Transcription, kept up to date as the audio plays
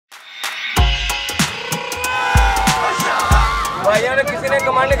भाइयों ने किसी ने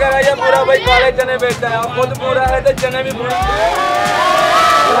कमेंट करा या पूरा भाई काले चने बेचता है, और खुद पूरा है तो चने भी पूरा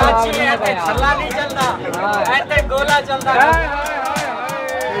छल्ला नहीं चलता, ऐसे गोला चलता है।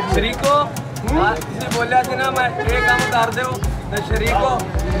 शरीको किसी बोलिया थी ना मैं ये काम कर दो तो शरीको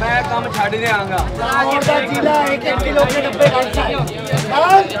मैं काम छाड़ी दे आऊंगा। जीला 1 किलो के डब्बे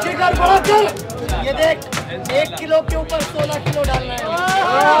ये देख 1 किलो के ऊपर 16 किलो डालना है।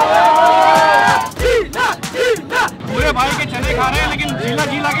 पूरे भाई के चने खा रहे हैं लेकिन जीला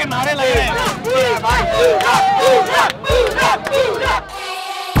जीला के नारे लग रहे हैं।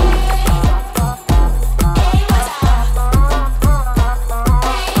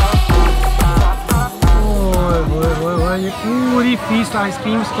 ये पूरी फीस्ट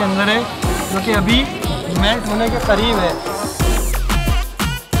आइसक्रीम्स के अंदर है जो कि अभी मेल्ट होने के करीब है।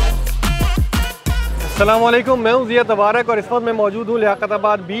 अस्सलाम वालेकुम, मैं हूँ जिया तबारक और इस वक्त मैं मौजूद हूँ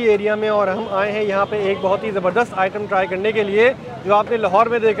लियाकताबाद बी एरिया में और हम आए हैं यहाँ पे एक बहुत ही ज़बरदस्त आइटम ट्राई करने के लिए जो आपने लाहौर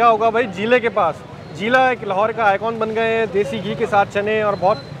में देखा होगा भाई जीले के पास। जीला एक लाहौर का आइकॉन बन गए हैं, देसी घी के साथ चने और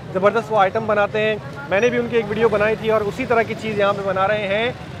बहुत ज़बरदस्त वो आइटम बनाते हैं। मैंने भी उनकी एक वीडियो बनाई थी और उसी तरह की चीज़ यहाँ पर बना रहे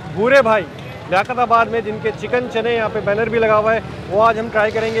हैं भूरे भाई लियाकताबाद में, जिनके चिकन चने यहाँ पे बैनर भी लगा हुआ है, वो आज हम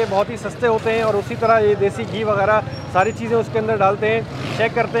ट्राई करेंगे। बहुत ही सस्ते होते हैं और उसी तरह ये देसी घी वगैरह सारी चीज़ें उसके अंदर डालते हैं।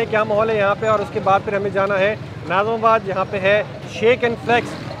 चेक करते हैं क्या माहौल है यहाँ पे और उसके बाद फिर हमें जाना है नाज़माबाद। यहाँ पे है शेक एंड फ्लेक्स,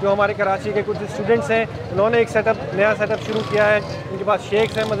 जो हमारे कराची के कुछ स्टूडेंट्स हैं, उन्होंने एक नया सेटअप शुरू किया है। उनके पास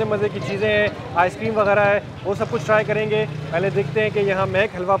शेक्स हैं, मज़े मज़े की चीज़ें हैं, आइसक्रीम वगैरह है, वो सब कुछ ट्राई करेंगे। पहले देखते हैं कि यहाँ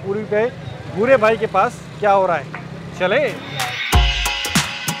महक हलवा पूरी पे भूरे भाई के पास क्या हो रहा है। चलें।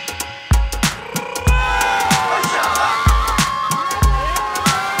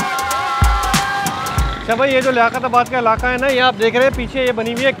 अच्छा भाई, ये जो लियाकताबाद का इलाका है ना, ये आप देख रहे हैं पीछे ये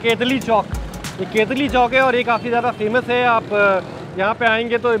बनी हुई है केतली चौक। ये केतली चौक है और ये काफ़ी ज़्यादा फेमस है। आप यहाँ पे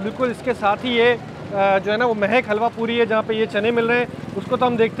आएंगे तो बिल्कुल इसके साथ ही ये जो है ना वो महक हलवा पूरी है जहाँ पे ये चने मिल रहे हैं, उसको तो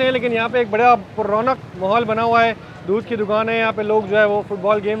हम देखते हैं। लेकिन यहाँ पे एक बड़ा रौनक माहौल बना हुआ है, दूध की दुकान है, यहाँ पे लोग जो है वो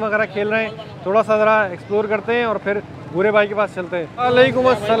फुटबॉल गेम वगैरह खेल रहे हैं। थोड़ा सा ज़रा एक्सप्लोर करते हैं और फिर भूरे भाई के पास चलते हैं। वालेकुम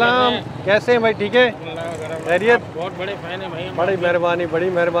अस्सलाम, कैसे हैं भाई? ठीक है, खैरियत? बहुत बड़े फैन है भाई। बड़ी मेहरबानी, बड़ी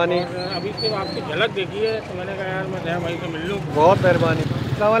मेहरबानी। अभी से आपकी झलक देखी है तो मैंने कहा यार मैं भाई से मिल लूँ। बहुत मेहरबानी।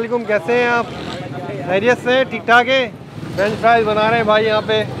 अस्सलाम वालेकुम, कैसे हैं आप? खैरियत से? ठीक ठाक है। फ्रेंच फ्राइज बना रहे हैं भाई यहाँ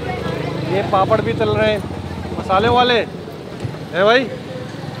पे, ये पापड़ भी तल रहे हैं मसाले वाले हैं भाई,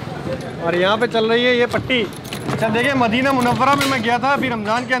 और यहाँ पे चल रही है ये पट्टी। अच्छा देखिए, मदीना मुनव्वरा में मैं गया था अभी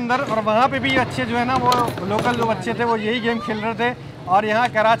रमज़ान के अंदर, और वहाँ पे भी अच्छे जो है ना वो लोकल जो बच्चे थे वो यही गेम खेल रहे थे। और यहाँ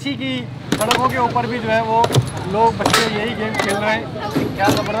कराची की सड़कों के ऊपर भी जो है वो लोग बच्चे यही गेम खेल रहे हैं। क्या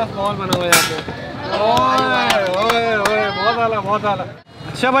ज़बरदस्त माहौल बना हुआ है यहाँ पे। ओए ओए, बहुत आला, बहुत आला।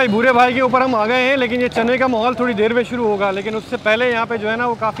 अच्छा भाई, भूरे भाई के ऊपर हम आ गए हैं, लेकिन ये चने का माहौल थोड़ी देर में शुरू होगा। लेकिन उससे पहले यहाँ पे जो है ना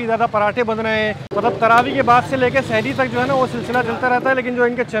वो काफ़ी ज़्यादा पराठे बन रहे हैं। मतलब तरावी के बाद से लेकर सहरी तक जो है ना वो सिलसिला चलता रहता है। लेकिन जो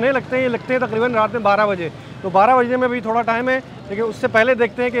इनके चने लगते हैं, ये लगते हैं तकरीबन रात में 12 बजे। तो 12 बजे में भी थोड़ा टाइम है, लेकिन उससे पहले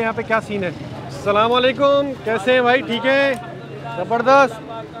देखते हैं कि यहाँ पे क्या सीन है। अस्सलाम वालेकुम, कैसे हैं भाई? ठीक है, ज़बरदस्त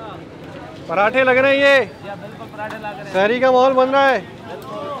पराठे लग रहे हैं। ये सहरी का माहौल बन रहा है।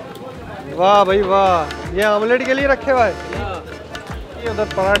 वाह भाई वाह, ये ऑमलेट के लिए रखे हुआ है। उधर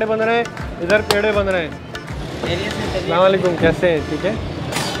पराठे बन रहे हैं, इधर पेड़े बन रहे हैं। अस्सलाम वालेकुम, कैसे हैं? ठीक है।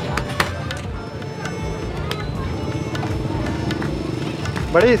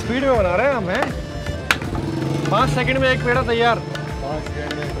 बड़ी स्पीड में बना रहे हैं हम, हैं 5 सेकंड में एक पेड़ा तैयार।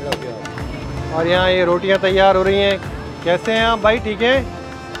 और यहाँ ये रोटियाँ तैयार हो रही हैं। कैसे हैं आप भाई? ठीक है,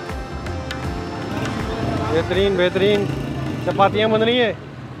 बेहतरीन बेहतरीन। चपातियाँ बन रही हैं,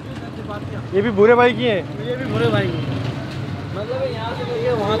 ये भी भूरे भाई की हैं। ये भी भूरे भाई की, मतलब यहाँ से तो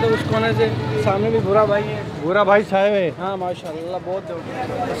ये वहाँ तो उस कोने से सामने भी भूरा भाई है। भूरा भाई छाए हुए। हाँ माशाल्लाह, बहुत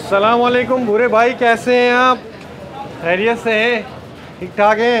जबरदस्त। अस्सलाम वालेकुम भूरे भाई, कैसे हैं आप? खैरियत से हैं? ठीक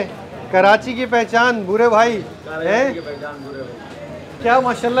ठाक हैं? कराची की पहचान भूरे भाई हैं? क्या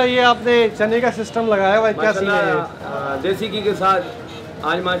माशाल्लाह, ये आपने चने का सिस्टम लगाया हुआ है, क्या सीन है? देसी घी के साथ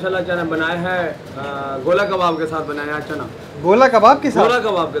आज माशाल्लाह चना बनाया है, गोला कबाब के साथ बनाया है चना। गोला कबाब के साथ? गोला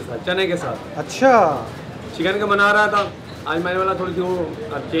कबाब के साथ, चने के साथ। अच्छा, चिकन का बना रहा था आज मैंने वाला, थोड़ी सी वो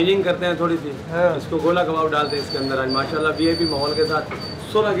अब चेंजिंग करते हैं थोड़ी सी। हाँ। इसको गोला कबाब डालते हैं इसके अंदर आज माशाल्लाह वीआईपी माहौल के साथ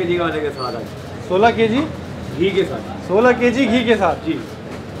 16 kg वाले के साथ आज 16 kg घी के साथ। 16 kg घी के साथ जी।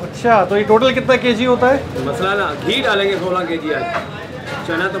 अच्छा, तो ये टोटल कितना केजी होता है? मसला ना घी डालेंगे 16 kg आज।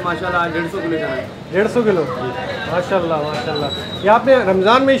 चना तो माशाल्लाह 150 किलो चना है। 150 किलो, माशाल्लाह माशाल्लाह। ये आपने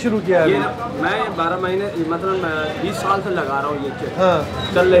रमज़ान में ही शुरू किया है? ये मैं 12 महीने मतलब मैं 20 साल से लगा रहा हूँ ये। हाँ,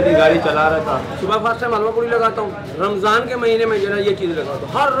 चल रही थी, गाड़ी चला रहा था। सुबह फर्स्ट टाइम हलवा पूरी लगाता हूँ, रमज़ान के महीने में जो है ये चीज़ लगाता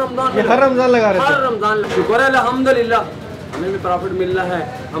हूँ। हर रमज़ान ये हर रमज़ान लगा रहे थे? हर रमज़ान। शुक्र है अल्हम्दुलिल्लाह, हमें भी प्रॉफिट मिल रहा है,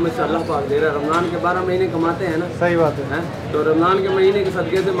 हम इससे अल्लाह पाक दे रहा है। रमज़ान के 12 महीने कमाते हैं ना। सही बात है। तो रमज़ान के महीने के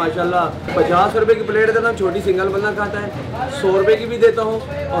सदक़े से माशाल्लाह 50 रुपए की प्लेट देता हूँ, छोटी सिंगल बंदा खाता है। 100 रुपए की भी देता हूँ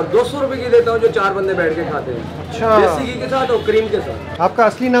और 200 रुपए की देता हूँ जो 4 बंदे बैठ के खाते हैं। अच्छा। देसी घी के साथ और क्रीम के साथ। आपका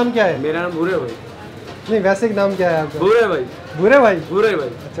असली नाम क्या है? मेरा नाम भूरे भाई। नहीं, वैसे नाम क्या है आपका? भूरे भाई। भूरे भाई? भूरे भाई।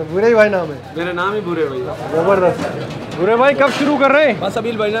 अच्छा, भूरे भाई नाम है? मेरा नाम ही भूरे भाई। जबरदस्त। भूरे भाई कब शुरू कर रहे हैं? बस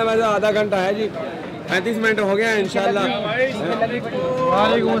अभी बढ़ना वैसे आधा घंटा है जी, 35 मिनट हो गया इंशाल्लाह।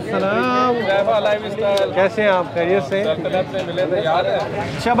 वालेकुम अस्सलाम, कैसे हैं आप? खैरियत से?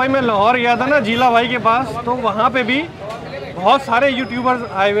 अच्छा भाई, मैं लाहौर गया था ना जीला भाई के पास, तो वहाँ पे भी बहुत सारे यूट्यूबर्स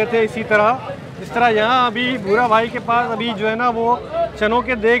आए हुए थे इसी तरह। इस तरह यहाँ अभी भूरा भाई के पास अभी जो है ना वो चनों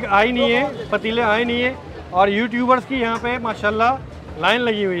के देग आई नहीं है, पतीले आए नहीं है, और यूट्यूबर्स की यहाँ पे माशाल्लाह लाइन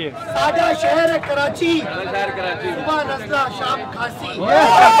लगी हुई है। सादा शहर है कराची, सुबह नस्ला शाम खासी।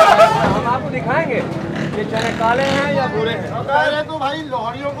 हम आपको दिखाएंगे ये चने काले हैं या भूरे हैं। पहले तो भाई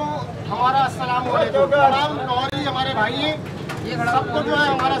लाहौरियों को हमारा अस्सलाम वालेकुम। लाहौरी हमारे भाई हैं, ये सबको जो है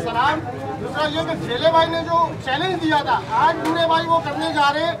हमारा सलाम। दूसरा ये कि जेले भाई ने जो चैलेंज दिया था, आज भूरे भाई वो करने जा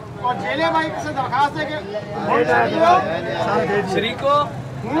रहे हैं, और जेले भाई से दरखास्त है कि शरीको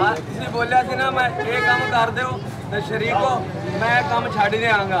किसी बोलिया थी ना मैं ये काम कर दो तो शरीको मैं काम छाड़ी दे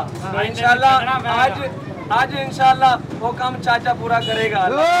आऊंगा इंशाल्लाह। आज इंशाल्लाह वो काम चाचा पूरा करेगा।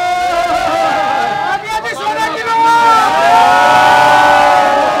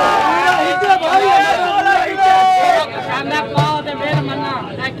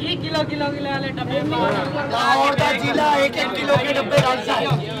 लाहौर का जीला 1-1 किलो के डब्बे डालता है।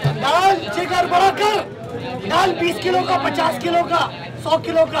 दाल जिगर बड़ा कर, दाल 20 किलो का, 50 किलो का, 100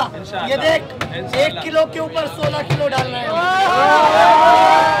 किलो का। ये देख 1 किलो के ऊपर 16 किलो डालना है।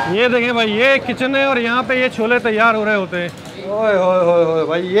 ये देखें भाई, ये किचन है और यहाँ पे ये छोले तैयार हो रहे होते हैं। ओए होए होए होए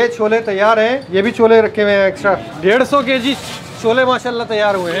भाई, ये छोले तैयार हैं। ये भी छोले रखे हुए हैं एक्स्ट्रा। 150 केजी छोले माशाल्लाह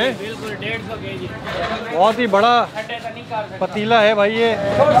तैयार हुए हैं। बिल्कुल 150 केजी। बहुत ही बड़ा पतीला है भाई ये।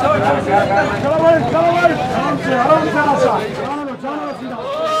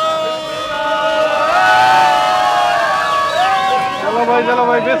 चलो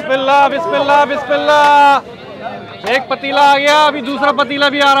भाई, बिस्मिल्लाह बिस्मिल्लाह बिस्मिल्लाह। एक पतीला आ गया, अभी दूसरा पतीला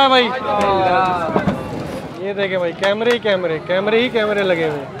भी आ रहा है भाई। ये देखे भाई, कैमरे ही कैमरे लगे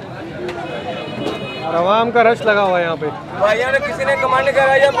हुए हैं और आवाम का रश लगा हुआ है यहाँ पे। भैया ने किसी ने कमांड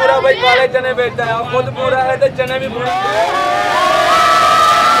करा या पूरा भाई काले चने बेचता है, खुद पूरा है तो चने भी पूरा।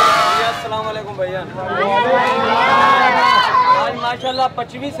 अस्सलाम वालेकुम भैया। आज माशाल्लाह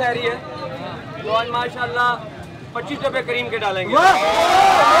 25वीं सहरी है, तो आज माशाल्लाह 25 डब्बे करीम के डालेंगे भाई।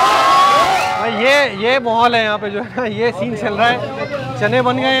 ये माहौल है यहाँ पे जो है ना, ये सीन चल रहा है। चने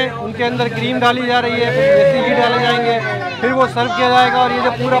बन गए हैं, उनके अंदर क्रीम डाली जा रही है, फिर देसी घी डाले जाएंगे, फिर वो सर्व किया जाएगा। और ये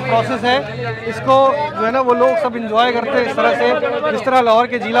जो पूरा प्रोसेस है, इसको जो है ना वो लोग सब इंजॉय करते हैं इस तरह से, जिस तरह लाहौर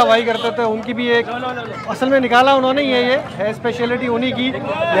के जीला भाई करते थे। उनकी भी एक असल में निकाला उन्होंने, ये है स्पेशलिटी उन्हीं की।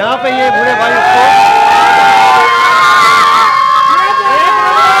 यहाँ पे ये बूढ़े भाई उसको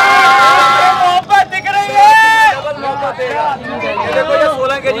देखो, ये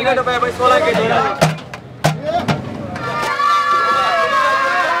 16 केजी का डब्बा है भाई, 16 केजी का।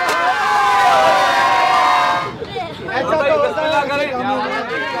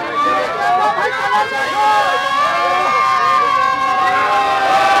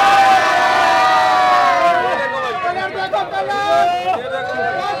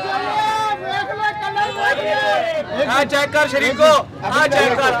 हाँ चेक कर शरीफ को, हाँ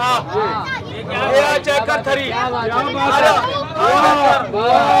चेक कर, हाँ चेक कर थरी।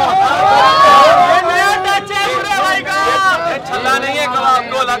 छल्ला नहीं है, कबाब,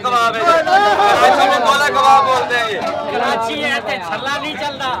 गोला कबाब है। कराची में गोला कबाब बोलते हैं। ये कराची है, ऐसे छल्ला नहीं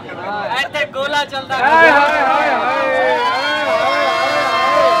चलता, ऐसे गोला चलता है।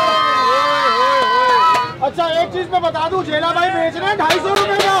 अच्छा, एक चीज मैं बता दूं, जेला भाई बेच रहे हैं 250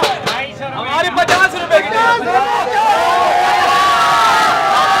 रुपए का। हमारी 50 रुपए की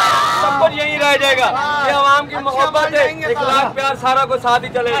सब कुछ यही रह जाएगा। ये आवाम की मोहब्बत है, 1 लाख प्यार सारा को साथ ही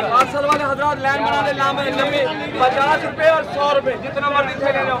चलेगा। असल वाले हजरात लाइन बनाने लामे 50 रुपए और 100 रुपए जितना मर्जी थे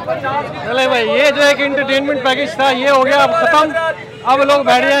ले लो। 50 चले भाई, ये जो एक एंटरटेनमेंट पैकेज था ये हो गया अब खत्म। अब लोग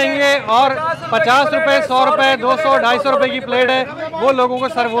बैठ जाएंगे और 50 रुपए, 100 रुपए, 200, 250 रुपए की प्लेट है, वो लोगों को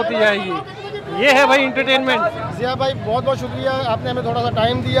सर्व होती जाएगी। ये है भाई इंटरटेनमेंट। जिया भाई बहुत बहुत शुक्रिया, आपने हमें थोड़ा सा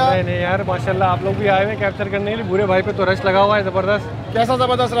टाइम दिया। नहीं यार, माशाल्लाह आप लोग भी आए हुए कैप्चर करने के लिए। भूरे भाई पे तो रश लगा हुआ है ज़बरदस्त। कैसा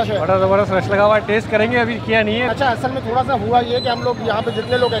ज़बरदस्त रश है? बड़ा ज़बरदस्त रश लगा हुआ है। टेस्ट करेंगे, अभी किया नहीं है। अच्छा, असल में थोड़ा सा हुआ ये कि हम लोग यहाँ पे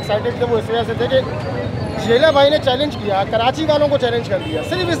जितने लोग एक्साइटेड थे वो इस वजह से थे कि जेला भाई ने चैलेंज किया, कराची वालों को चैलेंज कर दिया।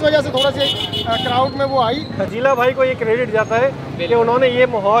 सिर्फ इस वजह से थोड़ा सी क्राउड में वो आई। जीला भाई को ये क्रेडिट जाता है कि उन्होंने ये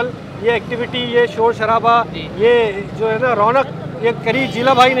माहौल ये एक्टिविटी, ये शोर शराबा, ये जो है ना रौनक, ये करी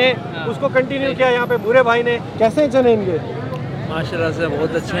जीला भाई ने उसको कंटिन्यू किया यहाँ पे भूरे भाई ने। कैसे हैं चने इनके? माशाल्लाह से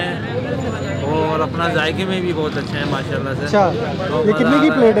बहुत अच्छे हैं और अपना जायके में भी बहुत अच्छे हैं माशाल्लाह से। अच्छा, ये कितने की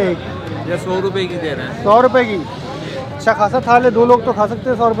प्लेट है? ये 100 रुपए की दे रहे हैं। 100 रुपए की? अच्छा खासा थाल है, 2 लोग तो खा सकते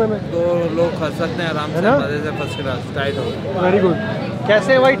हैं 100 रुपए में। 2 लोग खा सकते हैं आराम से, मजे से, फर्स्ट क्लास टाइट हो। Very good.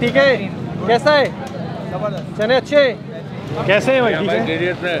 कैसे है भाई, ठीक है? कैसा है चने? अच्छे कैसे हैं भाई? ठीक है,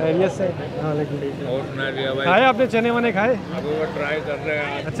 खैरियत से। हाँ, लेकिन खाए आपने चने वने खाए? ट्राई कर रहे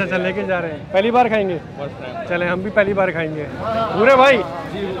हैं। अच्छा अच्छा, लेके जा रहे हैं, पहली बार खाएंगे? चले हम भी पहली बार खाएंगे। पूरे भाई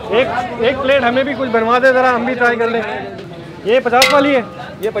एक प्लेट हमें भी कुछ बनवा दे ज़रा, हम भी ट्राई कर लें। ये 50 वाली है?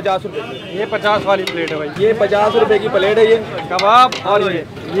 ये 50 रुपये। ये 50 वाली प्लेट है भाई। ये 50 रुपये की प्लेट है। ये कबाब और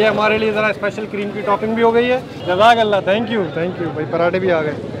ये हमारे लिए ज़रा स्पेशल क्रीम की टॉपिंग भी हो गई है। जज़ाक अल्लाह, थैंक यू भाई। पराठे भी आ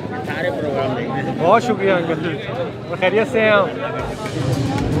गए। सारे प्रोग्राम देखने, बहुत शुक्रिया अंकल, और खैरियत से हैं आप?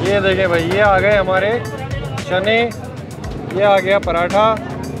 ये देखें भाई, ये आ गए हमारे चने, ये आ गया पराठा,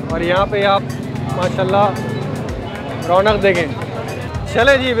 और यहाँ पे आप माशाल्लाह रौनक देखें।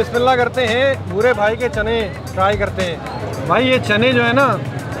 चले जी, बिस्मिल्लाह करते हैं, भूरे भाई के चने ट्राई करते हैं। भाई ये चने जो है ना,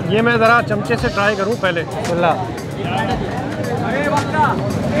 ये मैं ज़रा चमचे से ट्राई करूँ पहले। बिस्मिल्लाह।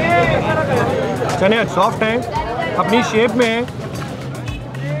 चने सॉफ्ट हैं, अपनी शेप में हैं,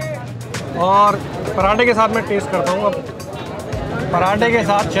 और पराठे के साथ मैं टेस्ट करता हूँ। अब पराठे के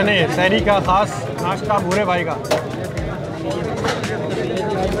साथ चने, सहरी का ख़ास नाश्ता भूरे भाई का।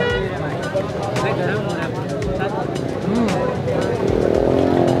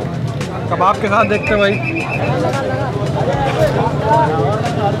 कबाब के साथ देखते हैं भाई।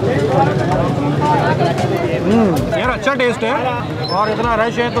 यार अच्छा टेस्ट है, और इतना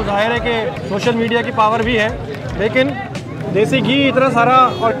रश है तो जाहिर है कि सोशल मीडिया की पावर भी है, लेकिन देसी घी इतना सारा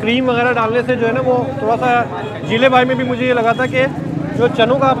और क्रीम वगैरह डालने से जो है ना, वो थोड़ा सा जीले भाई में भी मुझे ये लगा था कि जो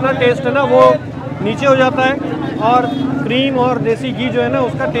चनों का अपना टेस्ट है ना वो नीचे हो जाता है, और क्रीम और देसी घी जो है ना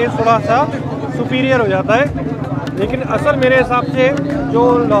उसका टेस्ट थोड़ा सा सुपीरियर हो जाता है। लेकिन असल मेरे हिसाब से जो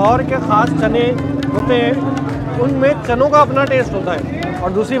लाहौर के ख़ास चने होते हैं उनमें चनों का अपना टेस्ट होता है। और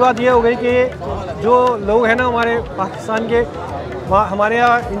दूसरी बात ये हो गई कि जो लोग हैं ना हमारे पाकिस्तान के, हमारे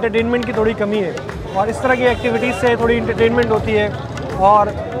यहाँ इंटरटेनमेंट की थोड़ी कमी है, और इस तरह की एक्टिविटीज़ से थोड़ी इंटरटेनमेंट होती है, और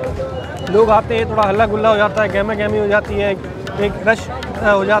लोग आते हैं, थोड़ा हल्ला गुल्ला हो जाता है, गहमा गहमी हो जाती है, एक रश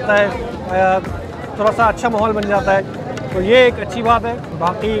हो जाता है, थोड़ा सा अच्छा माहौल बन जाता है। तो ये एक अच्छी बात है।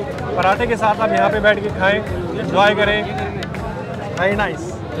 बाकी पराठे के साथ आप यहाँ पे बैठ के खाएं, एंजॉय करें। Very nice.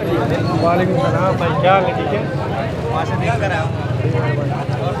 वालेकुम सलाम भाई, क्या हाल है? ठीक है,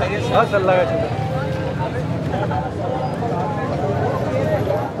 बस अल्लाह का शुक्र।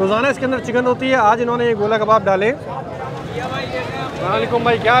 रोज़ाना इसके अंदर चिकन होती है, आज इन्होंने ये गोला कबाब डाले। वालेकुम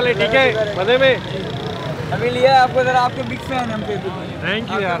भाई, क्या हाल है? ठीक है, मज़े में? अभी लिया है आपको, ज़रा आपके बिग फैन हम पे।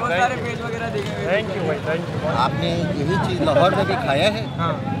 थैंक यू यार, सारे पेज वगैरह देखेंगे। थैंक यू भाई, थैंक यू। आपने यही चीज़ लाहौर में भी खाया है?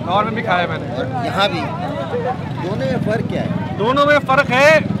 हाँ, लाहौर में भी खाया मैंने, और यहाँ भी। दोनों में फ़र्क क्या है? दोनों में फ़र्क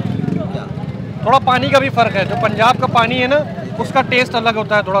है, थोड़ा पानी का भी फ़र्क है। जो पंजाब का पानी है ना उसका टेस्ट अलग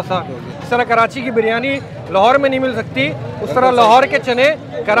होता है थोड़ा सा। इस तरह कराची की बिरयानी लाहौर में नहीं मिल सकती, उस तरह लाहौर के चने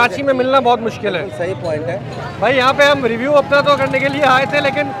कराची में मिलना बहुत मुश्किल है। सही पॉइंट है भाई। यहाँ पे हम रिव्यू अपना तो करने के लिए आए थे,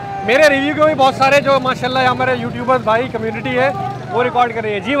 लेकिन मेरे रिव्यू के भी बहुत सारे जो माशाल्लाह हमारे यूट्यूबर्स भाई कम्युनिटी है वो रिकॉर्ड कर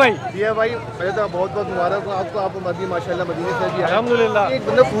रही है। जी भाई। जी है भाई, पहले तो बहुत बहुत मुबारक हो आपको। आप मदीने माशाल्लाह मदीने से भी अल्हम्दुलिल्लाह। एक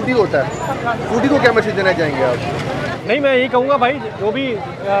बंदा फूडी होता है, फूडी को क्या मैसेज देना चाहेंगे आप? नहीं, मैं यही कहूँगा भाई, जो भी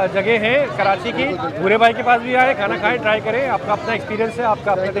जगह है कराची की, भूरे भाई के पास भी आए, खाना खाएं, ट्राई करें। आपका अपना एक्सपीरियंस है,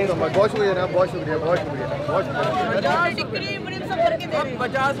 आपका अपना टेस्ट। बहुत शुक्रिया जनाब, बहुत शुक्रिया, बहुत शुक्रिया, बहुत शुक्रिया।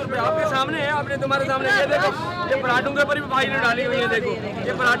 50 रुपये आपके सामने है, आपने तुम्हारे सामने। ये देखो, ये पराठों के ऊपर भी भाई ने डाली हुई है। देखो,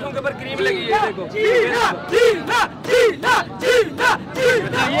 ये पराठों के ऊपर क्रीम लगी है। देखो,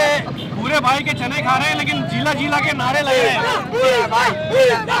 ये भूरे भाई के चने खा रहे हैं, लेकिन जीला जीला के नारे लग रहे हैं।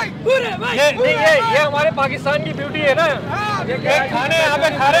 ये हमारे पाकिस्तान की ब्यूटी है ना, ये खाने यहाँ पे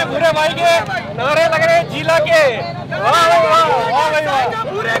खा रहे हैं, भूरे भाई के नारे लग रहे हैं जीला के। वाह वाह वाह भाई वाह।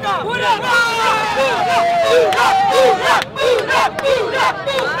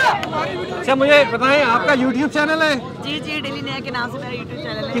 अच्छा, मुझे बताएं, आपका YouTube चैनल है? जी जी, डेली नया के नाम से मेरा YouTube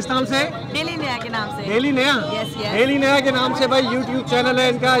चैनल है। किस नाम से? डेली नया के नाम से। डेली नया? Yes yes. डेली नया के नाम से भाई YouTube चैनल है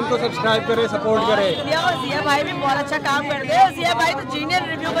इनका, इनको सब्सक्राइब करें, सपोर्ट करें। और जिया भाई भी बहुत अच्छा काम करते हैं। जिया भाई तो जीनियर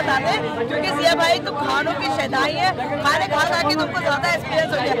रिव्यू बताते हैं, क्योंकि जिया भाई तो खानों की शहदाई है। खाने खा खा के तुमको ज्यादा एक्सपीरियंस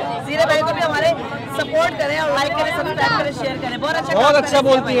हो गया। जिया भाई को भी हमारे सपोर्ट करें और लाइक करें, सब्सक्राइब करें, शेयर करें। बहुत अच्छा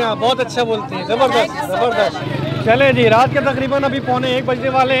बोलती हैं, बहुत अच्छा बोलती हैं, जबरदस्त जबरदस्त। चले जी, रात के तकरीबन अभी 1:45 बजने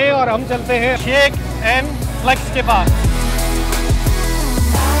वाले हैं और हम चलते हैं शेक एंड फ्लेक्स के पास।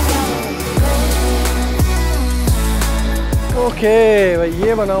 ओके भाई,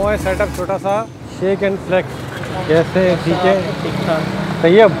 ये बना हुआ है सेटअप छोटा सा शेक एंड फ्लेक्स। कैसे? ठीक है, ठीक ठाक।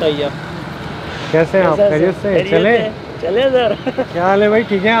 तैयब तैयब कैसे हैं आप? खैरियत से? चले चले सर। क्या हाल है भाई?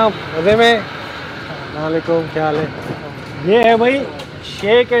 ठीक है आप? मज़े में? वालेकुम, क्या हाल है? ये है भाई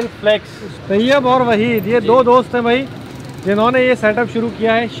शेक एंड फ्लेक्स। तैयब और वहीद, ये दो दोस्त हैं भाई जिन्होंने ये सेटअप शुरू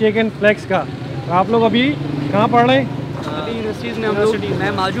किया है शेक एंड फ्लेक्स का। तो आप लोग अभी कहाँ पढ़ रहे हैं? अभी यूनिवर्सिटीज़ में हम लोग,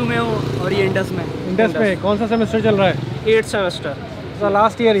 मैं माजू में हूँ और ये इंडस में। इंडस में कौन सा सेमेस्टर चल रहा है? 8th semester. तो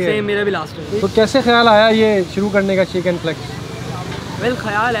लास्ट ईयर ये? सेम, मेरा भी लास्ट है। तो कैसे ख्याल आया ये शुरू करने का शेक एंड फ्लेक्स? वेल,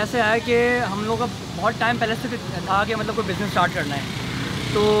 ख्याल ऐसे आया कि हम लोग का बहुत टाइम पहले से था कि मतलब कोई बिज़नेस स्टार्ट करना है।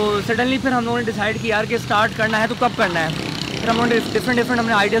 तो सडनली फिर हम लोगों ने डिसाइड किया कि स्टार्ट करना है तो कब करना है। फिर हम लोगों ने डिफरेंट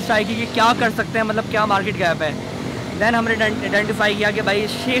हमने आइडियाज़ ट्राई की कि क्या कर सकते हैं, मतलब क्या मार्केट गैप है। दैन हमने आइडेंटिफाई किया कि भाई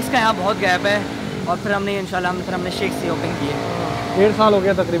शेक्स का यहाँ बहुत गैप है, और फिर हमने इंशाल्लाह हमने शेक्स ही ओपन किए। 1.5 साल हो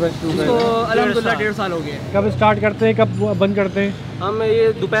गया तकरीबन शुरू तो में? अल्हम्दुलिल्लाह 1.5 साल हो गए। कब स्टार्ट करते हैं, कब बंद करते हैं? हम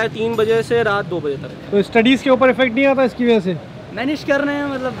ये दोपहर 3 बजे से रात 2 बजे तक। तो स्टडीज़ के ऊपर इफेक्ट नहीं आता इसकी वजह से? मैनेज कर रहे हैं,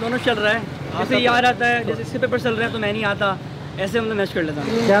 मतलब दोनों चल रहा है। जैसे ये आ रहता है, जैसे इसके पेपर चल रहे हैं तो मैं नहीं आता, ऐसे हम मैनेज कर लेता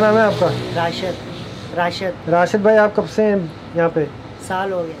हूँ। क्या नाम है आपका? राशिद भाई, आप कब से हैं यहाँ पे?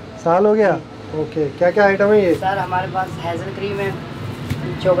 साल हो गया। साल हो गया? ओके, क्या क्या आइटम है ये? सर हमारे पास हेज़ल क्रीम है,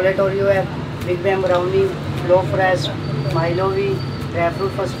 चॉकलेट ओरियो है, बिग बैम ब्राउनी, लो फ्रेश, माइलोवी, ड्राई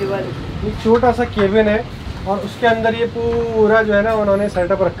फ्रूट फेस्टिवल। ये छोटा सा केबिन है और उसके अंदर ये पूरा जो है ना उन्होंने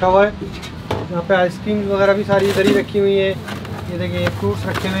सेटअप रखा हुआ है। यहाँ पे आइसक्रीम वगैरह भी सारी इधर ही रखी हुई है। ये देखिए फ्रूट्स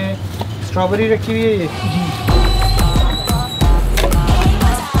रखे हुए हैं, स्ट्रॉबेरी रखी हुई है ये।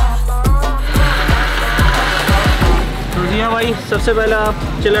 जी हाँ भाई, सबसे पहले आप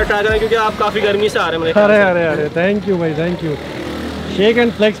चिलर ट्राई करें क्योंकि आप काफ़ी गर्मी से आ रहे हैं मेरे ख्याल से। अरे थैंक यू भाई, thank you. Shake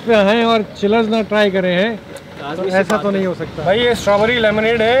and flex पे हैं और चिलर्स ना ट्राई करे हैं तो ऐसा तो नहीं हो सकता भाई। ये स्ट्रॉबेरी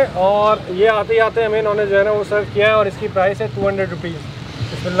लेमनेड है और ये आते ही आते हमें इन्होंने जो है ना वो सर्व किया है और इसकी प्राइस है 200 रुपीज़।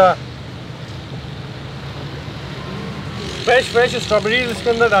 बिस्मिल्लाह। फ्रेश स्ट्रॉबेरी इसके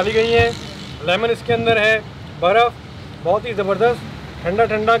अंदर डाली गई हैं, लेमन इसके अंदर है, बर्फ़, बहुत ही ज़बरदस्त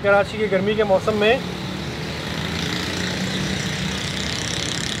ठंडा कराची की गर्मी के मौसम में।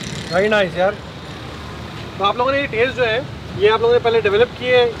 वेरी नाइस यार। तो आप लोगों ने ये टेस्ट जो है ये आप लोगों ने पहले डेवलप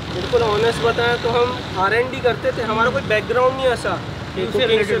किए? बिल्कुल ऑनेस्ट बताएं तो हम R&D करते थे, हमारा कोई बैकग्राउंड नहीं ऐसा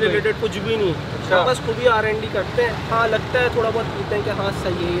कुकिंग से रिलेटेड कुछ भी नहीं। अच्छा। हम बस खुद ही R&D करते हैं। हाँ, लगता है थोड़ा बहुत पीते हैं कि हाँ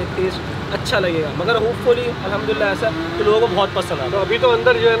सही है, ये टेस्ट अच्छा लगेगा, मगर होपफुली अल्हम्दुलिल्लाह ऐसा कि लोगों को बहुत पसंद आता तो अभी तो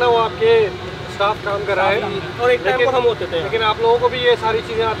अंदर जो है ना वो आपके स्टाफ काम कर रहा है और एक टाइम को हम होते थे। लेकिन आप लोगों को भी ये सारी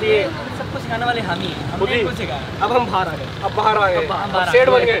चीज़ें आती है? सबको सिखाने वाले हम ही हैं, खुद ही? हमने इनको सिखाया। अब हम बाहर आ गए। अब बाहर आ गए, बाहर शेड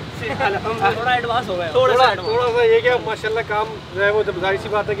बन गए। हम थोड़ा एडवांस हो गए। थोड़ा सा ये क्या माशाल्लाह काम जो है वो जाहिर सी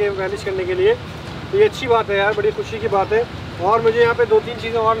बात है कि मैनेज करने के लिए तो ये अच्छी बात है यार, बड़ी खुशी की बात है। और मुझे यहाँ पे 2-3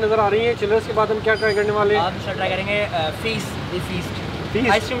 चीज़ें और नज़र आ रही हैं। चिलर्स के बाद हम क्या ट्राई करने वाले हैं? आप ट्राई करेंगे फीस्ट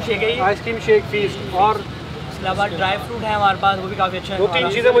आइसक्रीम शेक है, आइसक्रीम शेक फीस्ट। और उसके अलावा ड्राई फ्रूट है हमारे पास, वो भी काफ़ी अच्छा है। 2-3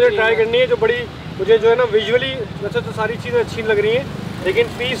 चीज़ें मुझे ट्राई करनी है जो बड़ी मुझे जो है ना विजुअली वैसे तो सारी चीज़ें अच्छी लग रही हैं, लेकिन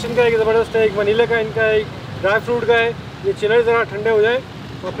फीस्ट इनका एक ज़बरदस्त है, एक वनीला का इनका है, एक ड्राई फ्रूट का है। ये चिलर ज़रा ठंडे हो जाए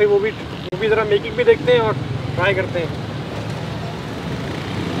और फिर वो भी ज़रा मेकिंग भी देखते हैं और ट्राई करते हैं।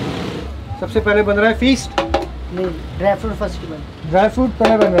 सबसे पहले बन रहा है फीस्ट? नहीं, dry fruit festival. Dry fruit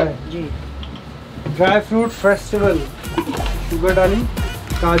पहले बन रहा है जी। Dry fruit festival. शुगर डाली,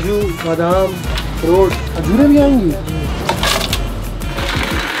 काजू, बादाम, अखरोट, खजूरें भी आएंगी।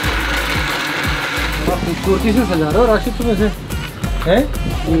 खूबसूरती से सजा रहे हो राशिद तुम इसे, हैं?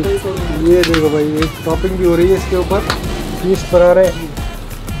 ये देखो भाई, ये टॉपिंग भी हो रही है इसके ऊपर, पीस पर आ रहे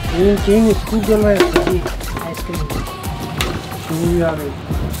हैं, तीन स्कूप चल रहे हैं। आइसक्रीम भी आ गई,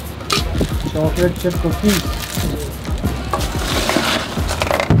 चॉकलेट चिप कुकी।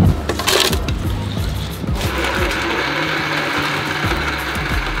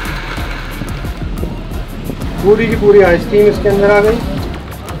 पूरी की पूरी आइसक्रीम इसके अंदर आ गई।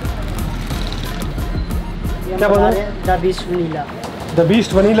 क्या बना है? The beast vanilla. The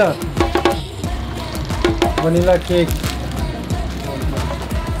beast vanilla, vanilla cake.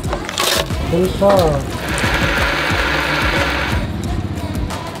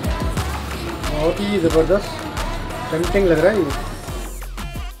 बहुत ही ज़बरदस्त टेम्पटिंग लग रहा है ये।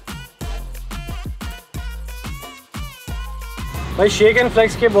 भाई शेक एंड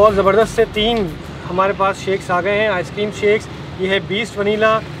फ्लेक्स के बहुत ज़बरदस्त से 3 हमारे पास शेक्स आ गए हैं, आइसक्रीम शेक्स। ये है बीस्ट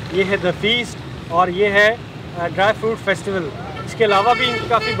वनीला, ये है द फीस्ट और ये है ड्राई फ्रूट फेस्टिवल। इसके अलावा भी इनकी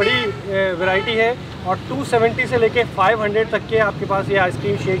काफ़ी बड़ी वैरायटी है और 270 से लेके 500 तक के आपके पास ये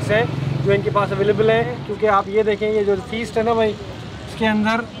आइसक्रीम शेक्स हैं जो इनके पास अवेलेबल हैं। क्योंकि आप ये देखें, ये जो फीस्ट है ना भाई, इसके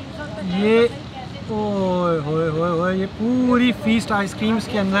अंदर ये ओए ये पूरी फीस्ट आइसक्रीम्स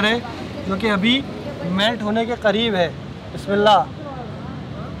के अंदर है जो कि अभी मेल्ट होने के करीब है। बिस्मिल्लाह।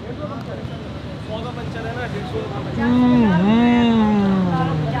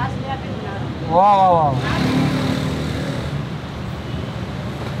 वाह वाह वाह।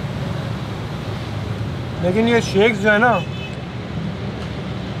 लेकिन ये शेक्स जो है ना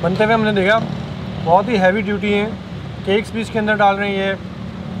बनते हुए हमने देखा बहुत ही हैवी ड्यूटी हैं। केक्स भी इसके अंदर डाल रहे हैं। ये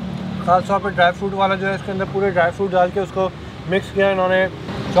ख़ास तौर पे ड्राई फ्रूट वाला जो है इसके अंदर पूरे ड्राई फ्रूट डाल के उसको मिक्स किया इन्होंने।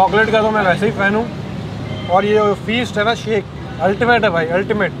 चॉकलेट का तो मैं वैसे ही फ़ैन हूँ। और ये फीस्ट है ना शेक अल्टीमेट है भाई,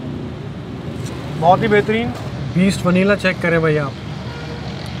 अल्टीमेट, बहुत ही बेहतरीन। बीस्ट वनीला चेक करें भाई आप,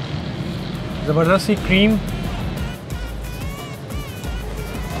 ज़बरदस्त सी क्रीम।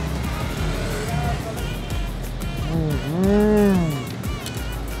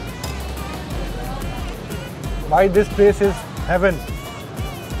 भाई दिस प्लेस इज़ हेवन।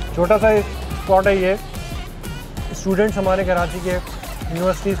 छोटा सा स्पॉट है ये। स्टूडेंट्स हमारे कराची के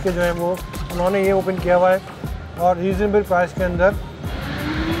यूनिवर्सिटीज़ के जो हैं वो उन्होंने ये ओपन किया हुआ है और रीज़नेबल प्राइस के अंदर।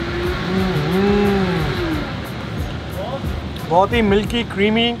 बहुत ही मिल्की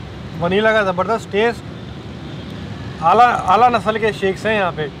क्रीमी वनीला का ज़बरदस्त टेस्ट। आला नस्ल के शेक्स हैं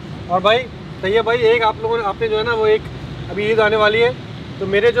यहाँ पे। और भाई तैयब भाई एक आप लोगों ने आपने जो है ना वो एक अभी ईद आने वाली है तो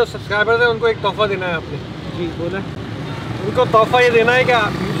मेरे जो सब्सक्राइबर्स हैं उनको एक तोहफ़ा देना है आपने। जी बोले। उनको तोहफ़ा ये देना है क्या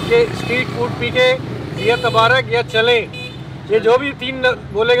कि स्ट्रीट फूड पी के या तबारक या चलें, ये जो भी 3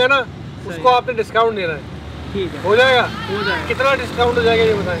 बोलेगा ना उसको आपने डिस्काउंट देना है। ठीक है, हो जाएगा? हो जाएगा। कितना डिस्काउंट हो जाएगा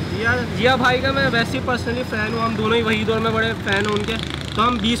ये बताएं। जिया भाई का मैं वैसे ही पर्सनली फ़ैन हूँ, हम दोनों ही वही दौर में बड़े फ़ैन हैं उनके, तो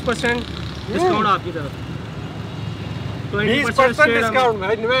हम 20% डिस्काउंट आपकी तरफ। 20% डिस्काउंट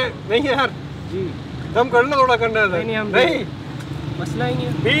भाई नहीं यार जी, कम कर लो, थोड़ा करना है। नहीं मसला ही नहीं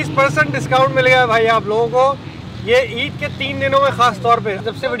है। 20% डिस्काउंट मिलेगा भाई आप लोगों को। ये ईद के 3 दिनों में ख़ास तौर पे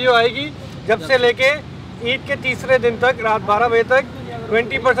जब से वीडियो आएगी, जब से लेके ईद के तीसरे दिन तक रात 12 बजे तक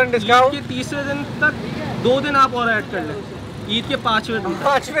 20% डिस्काउंट। ईद के तीसरे दिन तक 2 दिन आप और ऐड कर लें, ईद के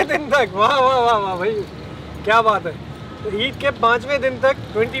 5वें दिन तक। वाह वाह वाह वाह भाई क्या बात है। तो ईद के 5वें दिन तक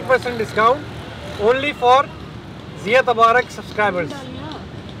 20% डिस्काउंट ओनली फॉर जिया तबारक सब्सक्राइबर्स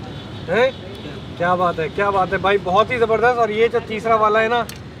हैं। क्या बात है, क्या बात है भाई, बहुत ही ज़बरदस्त। और ये जो तीसरा वाला है ना,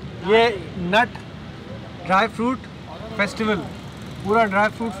 ये नट ड्राई फ्रूट फेस्टिवल, पूरा ड्राई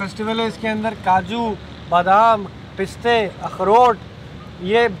फ्रूट फेस्टिवल है। इसके अंदर काजू, बादाम, पिस्ते, अखरोट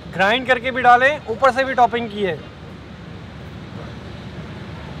ये ग्राइंड करके भी डालें, ऊपर से भी टॉपिंग की है।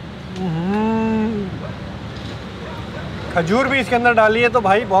 खजूर भी इसके अंदर डाली है। तो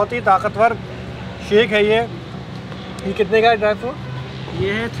भाई बहुत ही ताकतवर शेक है ये। कितने का है ड्राई फ्रूट?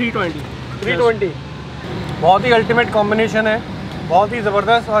 ये है 320। बहुत ही अल्टीमेट कॉम्बिनेशन है, बहुत ही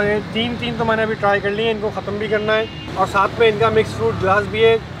ज़बरदस्त। और ये 3 तो मैंने अभी ट्राई कर लिए, इनको ख़त्म भी करना है। और साथ में इनका मिक्स फ्रूट ग्लास भी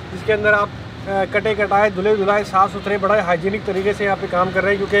है जिसके अंदर आप कटे कटाए धुले धुलाए साफ़ सुथरे बड़ा हाइजीनिक तरीके से यहाँ पे काम कर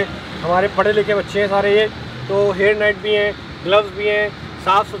रहे हैं, क्योंकि हमारे पढ़े लिखे बच्चे हैं सारे ये। तो हेयर नेट भी हैं, ग्लव्स भी हैं,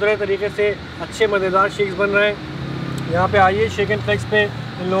 साफ़ सुथरे तरीके से अच्छे मज़ेदार शेक्स बन रहे हैं। यहाँ पे आइए शेक एंड फ्लेक्स पे,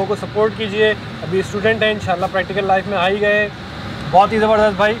 इन लोगों को सपोर्ट कीजिए। अभी स्टूडेंट हैं, इंशाल्लाह प्रैक्टिकल लाइफ में आ ही गए। बहुत ही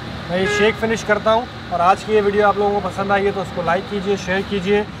ज़बरदस्त भाई। मैं ये शेक फिनिश करता हूँ। और आज की ये वीडियो आप लोगों को पसंद आई है तो उसको लाइक कीजिए, शेयर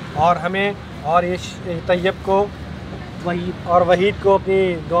कीजिए और हमें और ये तैयब को वहीद को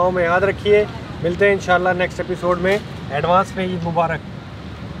अपनी दुआओं में याद रखिए। मिलते हैं इंशाल्लाह नेक्स्ट एपिसोड में। एडवांस में ईद मुबारक।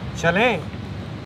 चलें।